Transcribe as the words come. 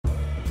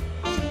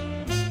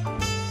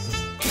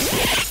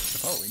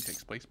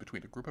place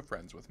between a group of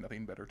friends with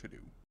nothing better to do.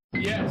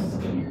 Yes.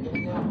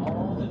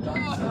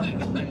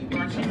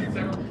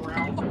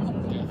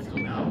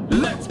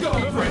 Let's go,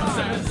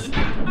 princess.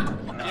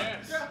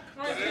 Yes.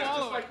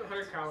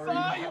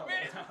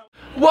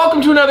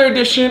 Welcome to another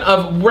edition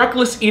of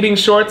Reckless Eating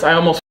Shorts. I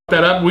almost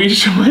that up.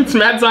 It's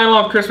Matt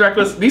Zeinloff, Chris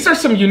Reckless. These are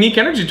some unique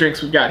energy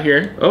drinks we've got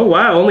here. Oh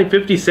wow, only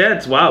 50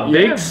 cents. Wow,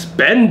 Yeah. big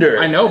spender.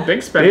 I know,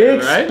 big spender,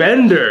 Big right?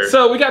 spender.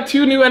 So we got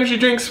two new energy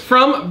drinks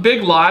from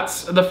Big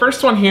Lots. The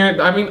first one here,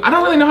 I mean, I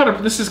don't really know how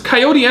to, this is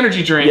Coyote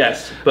energy drink.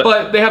 Yes,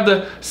 but they have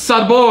the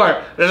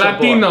Sabor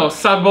Latino,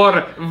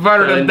 Sabor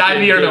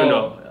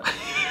Verdadero.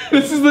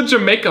 This is the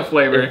Jamaica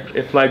flavor.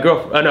 If my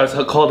girlfriend, oh no, it's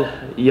called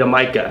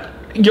Jamaica.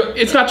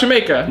 It's not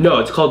Jamaica. No,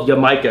 it's called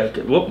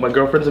Jamaica. Well, my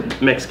girlfriend's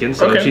Mexican,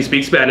 so she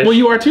speaks Spanish. Well,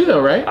 you are too, though,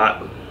 right?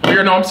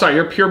 No, I'm sorry.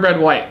 You're purebred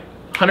white.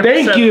 100%,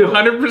 Thank you.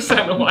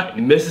 100% white.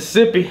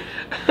 Mississippi.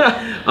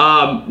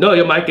 No,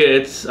 Jamaica.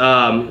 It's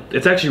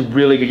actually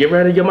really good. You ever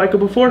had a Jamaica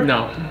before?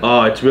 No.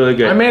 Oh, it's really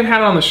good. I may have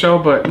had it on the show,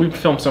 but we've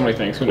filmed so many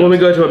things. When we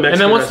go to a Mexican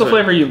And then what's the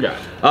restaurant. flavor you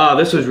got?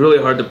 This was really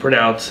hard to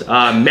pronounce.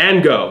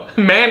 Mango.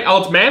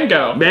 Oh, it's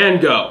mango.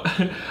 Mango.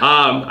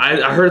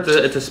 I heard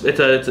it's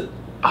a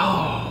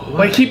Oh,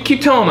 like keep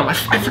telling them.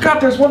 I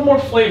forgot there's one more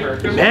flavor.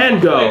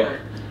 mango.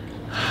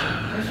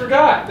 I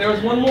forgot. There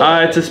was one more.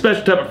 It's a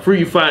special type of fruit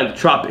you find in the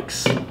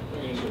tropics.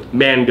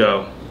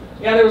 Mango.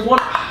 Yeah, there was one.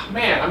 Oh,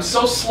 man, I'm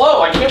so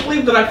slow. I can't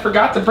believe that I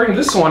forgot to bring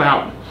this one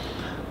out.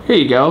 Here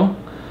you go.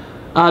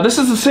 This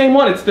is the same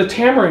one. It's the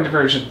tamarind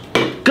version.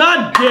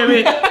 God damn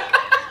it!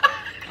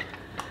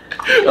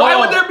 Why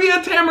would there be a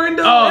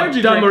tamarindo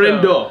energy drink?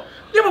 Tamarindo.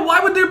 Yeah, but why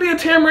would there be a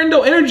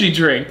tamarindo energy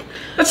drink?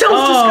 That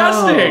sounds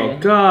disgusting. Oh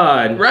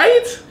God.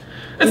 Right?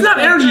 It's not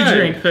an energy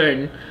drink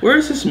thing. Where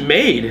is this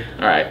made?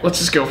 All right, let's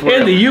just go for it.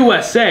 In the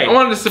USA. I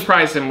wanted to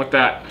surprise him with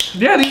that.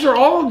 Yeah, these are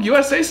all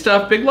USA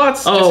stuff. Big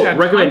Lots just had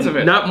tons of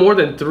it. Not more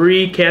than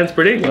 3 cans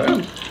per day.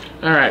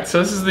 All right, so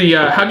this is the,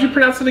 how'd you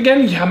pronounce it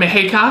again?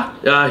 Jamaica?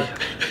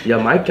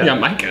 Jamaica.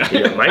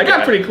 Jamaica. I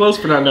got pretty close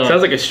for not knowing.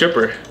 Sounds like a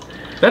stripper.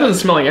 That doesn't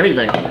smell like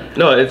anything.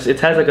 No, it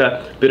has like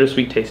a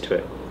bittersweet taste to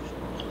it.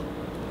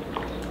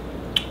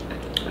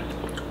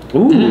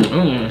 Ooh.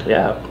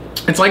 Yeah.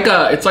 It's like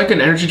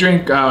an energy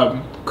drink,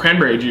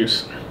 cranberry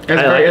juice. It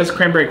has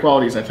cranberry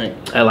qualities, I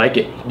think. I like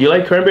it. Do you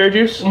like cranberry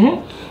juice?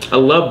 I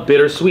love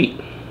bittersweet.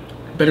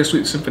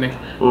 Bittersweet Symphony.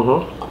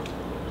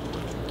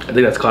 I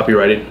think that's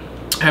copyrighted.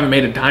 I haven't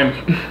made a dime.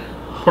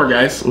 Poor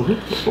guys.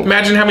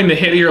 Imagine having the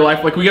hit of your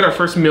life. Like, we get our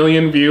first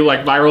million view,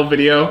 like, viral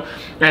video,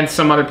 and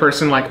some other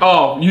person like,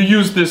 oh, you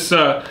use this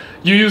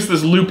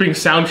looping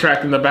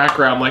soundtrack in the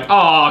background. Like,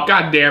 oh,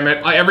 god damn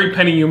it. Every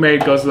penny you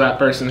made goes to that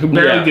person who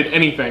barely did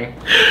anything.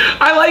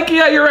 I like it.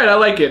 Yeah, you're right. I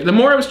like it. The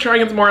more I was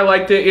trying it, the more I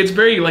liked it. It's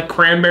very, like,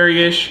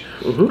 cranberry-ish.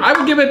 I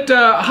would give it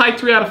a high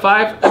 3 out of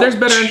 5. There's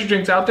better energy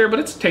drinks out there, but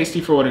it's tasty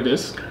for what it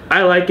is.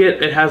 I like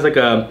it. It has like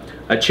a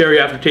cherry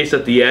aftertaste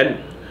at the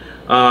end.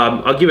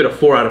 I'll give it a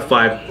 4 out of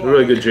 5.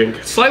 Really good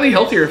drink. Slightly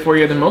healthier for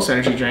you than most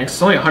energy drinks.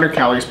 It's only 100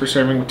 calories per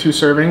serving with 2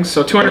 servings.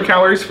 So 200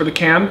 calories for the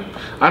can.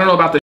 I don't know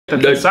about the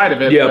that's inside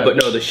of it. Yeah, but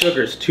no, the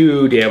sugar's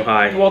too damn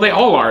high. Well, they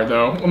all are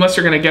though, unless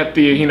you're gonna get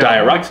the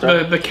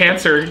the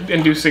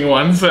cancer-inducing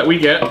ones that we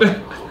get.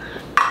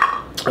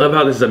 I love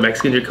how this is a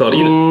Mexican drink called.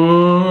 You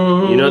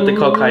know what they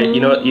call you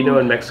know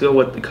in Mexico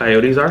what the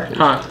coyotes are?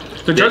 Huh?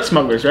 The drug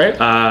smugglers, right?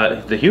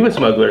 The human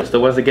smugglers, the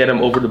ones that get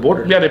them over the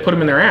border. Yeah, they put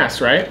them in their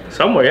ass, right?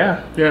 Somewhere,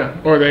 yeah. Yeah,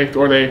 or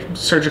they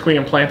surgically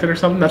implant it or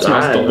something. That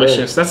smells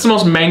delicious. That's the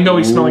most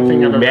mango-y smelling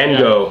thing I've ever had.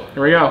 Mango.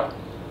 Here we go.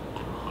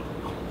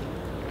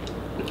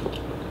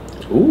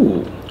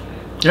 Ooh.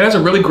 It has a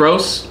really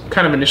gross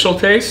kind of initial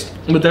taste,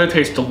 but then it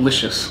tastes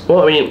delicious.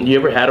 Well, I mean, you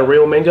ever had a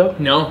real mango?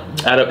 No.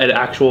 Out of an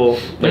actual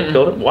like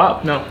build-up? Wow.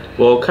 No.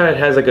 Well, it kind of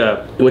has like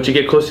a. Once you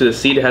get close to the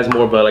seed, it has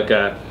more of a like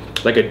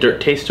a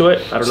dirt taste to it.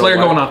 I don't know. So you're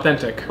going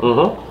authentic.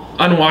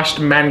 Unwashed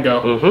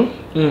mango.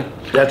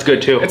 That's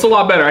good too. It's a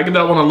lot better. I give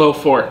that one a low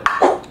 4.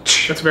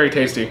 That's very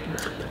tasty.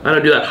 I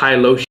don't do that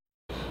high-low shit.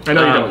 I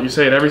know you don't. You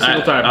say it every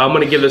single time. I'm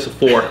gonna give this a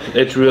 4.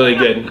 It's really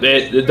good.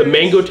 The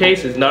mango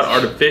taste is not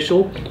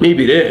artificial.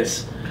 Maybe it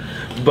is,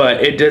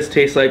 but it does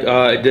taste like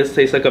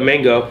a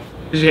mango.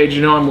 Hey, do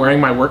you know I'm wearing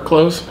my work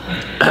clothes?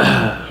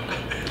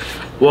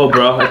 Whoa,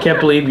 bro! I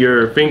can't believe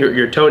your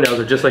toenails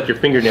are just like your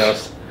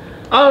fingernails.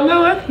 Oh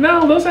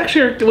no, those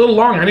actually are a little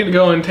long. I need to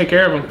go and take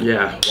care of them.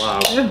 Yeah. Wow.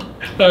 Yeah.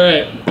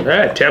 All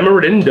right,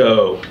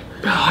 tamarindo.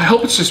 I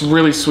hope it's just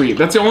really sweet.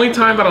 That's the only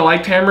time that I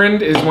like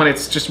tamarind is when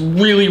it's just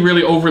really,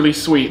 really overly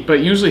sweet.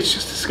 But usually it's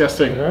just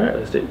disgusting. All right,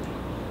 let's do it.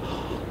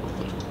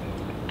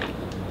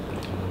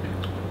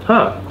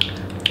 Huh.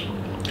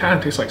 Kind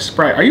of tastes like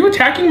Sprite. Are you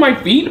attacking my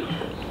feet?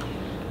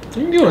 What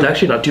are you doing? It's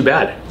actually not too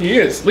bad. He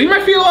is. Leave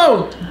my feet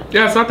alone.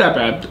 Yeah, it's not that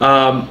bad.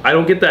 I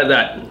don't get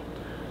that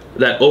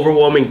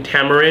overwhelming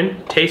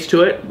tamarind taste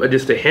to it, but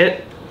just a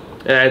hint.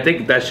 And I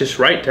think that's just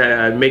right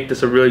to make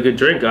this a really good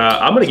drink.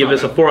 I'm gonna give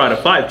this a 4 out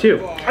of 5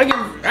 too. I give.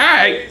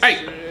 Hey.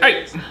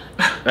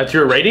 That's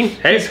your rating?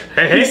 Hey.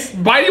 He's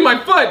biting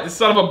my foot, this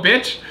son of a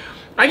bitch.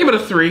 I give it a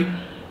 3.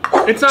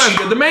 It's not as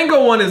good. The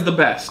mango one is the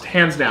best,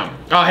 hands down.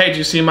 Oh, hey, did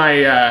you see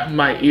my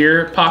my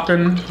ear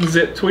popping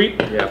zit tweet?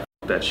 Yeah,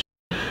 that shit.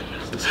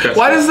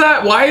 Why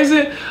is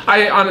it?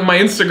 On my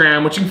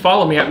Instagram, which you can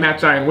follow me at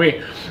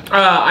MattDianWee,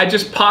 I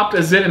just popped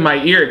a zit in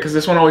my ear because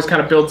this one always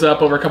kind of builds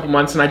up over a couple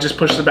months, and I just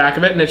push the back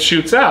of it and it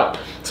shoots out.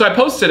 So I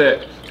posted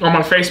it on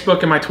my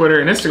Facebook and my Twitter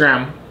and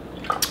Instagram.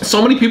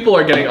 So many people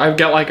are I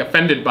get like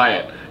offended by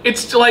it.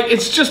 It's like,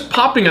 it's just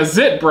popping a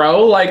zit,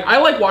 bro. Like, I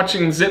like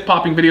watching zit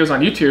popping videos on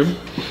YouTube.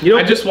 You know,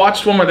 I just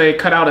watched one where they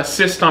cut out a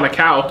cyst on a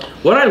cow.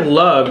 What I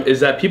love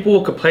is that people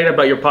will complain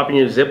about you popping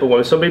your zit, but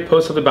when somebody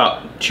posts something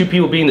about two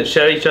people being the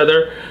shit at each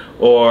other,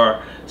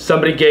 or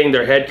somebody getting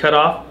their head cut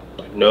off,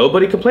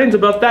 nobody complains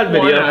about that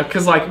video.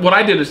 Because like, what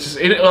I did is just,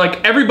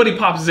 like, everybody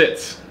pops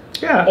zits.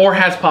 Yeah. Or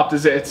has popped a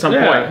zit at some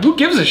point. Who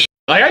gives a shit?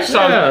 Like, I just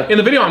saw in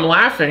the video, I'm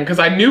laughing because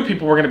I knew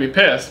people were going to be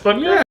pissed. But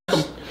yeah.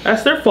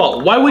 That's their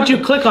fault. Why would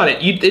you click on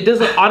it? It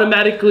doesn't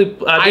automatically...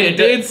 I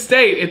did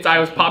state I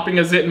was popping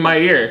a zit in my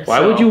ear.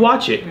 Why would you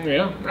watch it?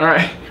 Yeah. All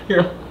right.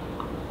 Here.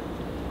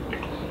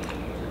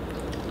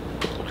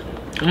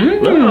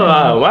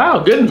 Oh, wow.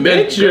 Good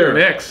mixture. Good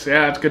mix.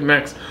 Yeah, it's a good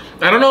mix.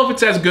 I don't know if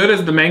it's as good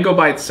as the mango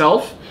by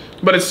itself,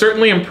 but it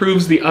certainly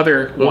improves the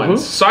other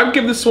ones. So I'd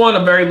give this one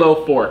a very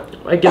low 4.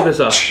 I'd give this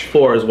a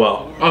 4 as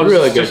well. Oh,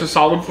 really good. Just a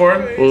solid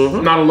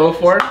 4? Not a low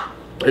 4?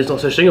 There's no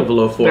such thing of a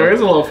low 4. There is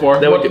a low 4.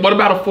 What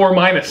about a 4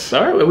 minus?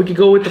 All right, we could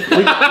go with the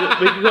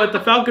we could go with the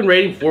Falcon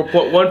rating: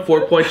 4.1,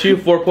 4.2,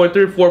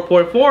 4.3,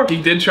 4.4.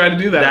 He did try to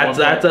do that.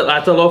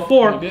 That's a low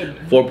 4. He did.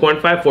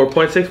 4.5,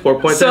 4.6,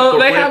 4.7. So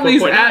they have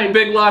these at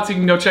Big Lots. You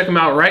can go check them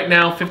out right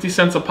now. 50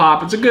 cents a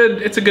pop. It's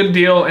a good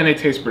deal, and they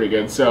taste pretty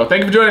good. So thank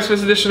you for joining us for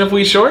this edition of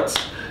Wee Shorts,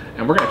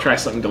 and we're gonna try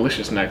something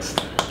delicious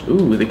next.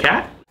 Ooh, the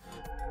cat.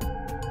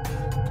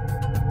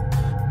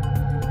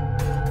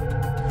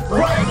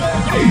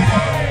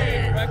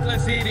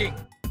 Reckless eating.